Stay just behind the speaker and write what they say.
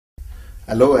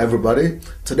Hello, everybody.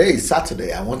 Today is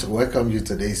Saturday. I want to welcome you.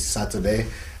 Today is Saturday,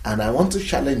 and I want to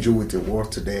challenge you with a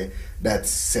word today that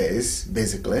says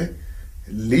basically,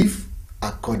 live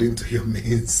according to your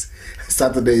means.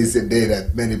 Saturday is a day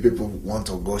that many people want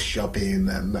to go shopping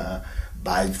and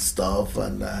buy stuff,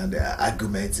 and there are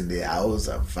arguments in the house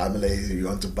and family. You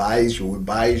want to buy? Should we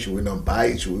buy? Should we not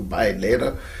buy? Should we buy it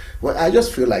later? Well, I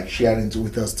just feel like sharing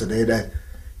with us today that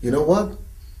you know what,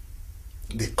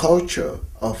 the culture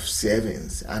of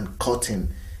savings and cutting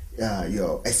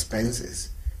your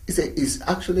expenses is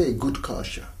actually a good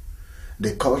culture.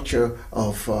 The culture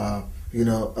of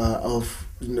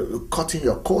cutting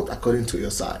your coat according to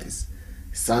your size.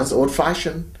 Sounds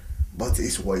old-fashioned, but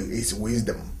it's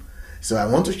wisdom. So I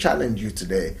want to challenge you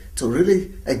today to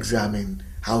really examine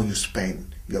how you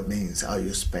spend your means, how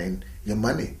you spend your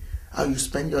money, how you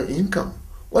spend your income.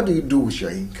 What do you do with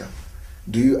your income?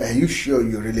 Are you sure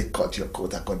you really cut your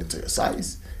coat according to your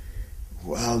size?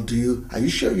 Well, are you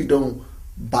sure you don't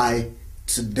buy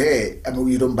today? I mean,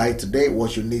 you don't buy today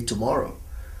what you need tomorrow,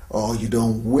 or you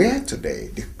don't wear today.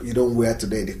 You don't wear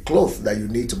today the clothes that you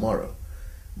need tomorrow.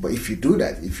 But if you do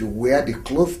that, if you wear the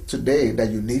clothes today that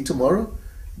you need tomorrow,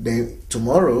 then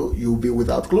tomorrow you'll be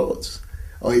without clothes.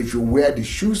 Or if you wear the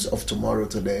shoes of tomorrow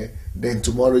today, then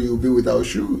tomorrow you'll be without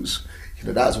shoes.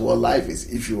 That's what life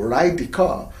is. If you ride the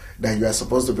car that you are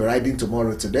supposed to be riding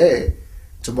today,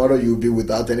 tomorrow you'll be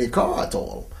without any car at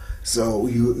all. So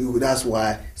that's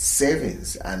why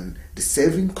savings and the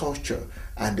saving culture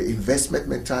and the investment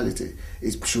mentality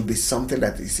should be something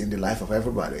that is in the life of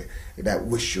everybody. That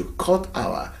we should cut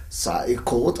our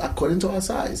coat according to our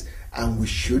size, and we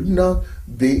should not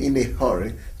be in a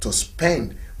hurry to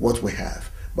spend what we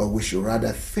have, but we should rather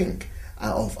think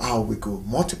of how we could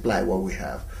multiply what we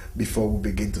have before we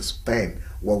begin to spend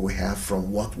what we have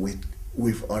from what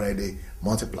we've already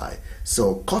multiplied.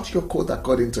 So cut your coat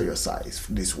according to your size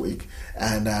this week,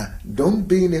 and don't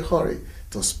be in a hurry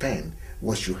to spend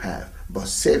what you have, but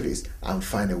save it and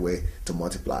find a way to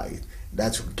multiply it.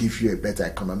 That will give you a better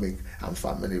economic and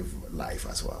family life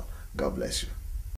as well. God bless you.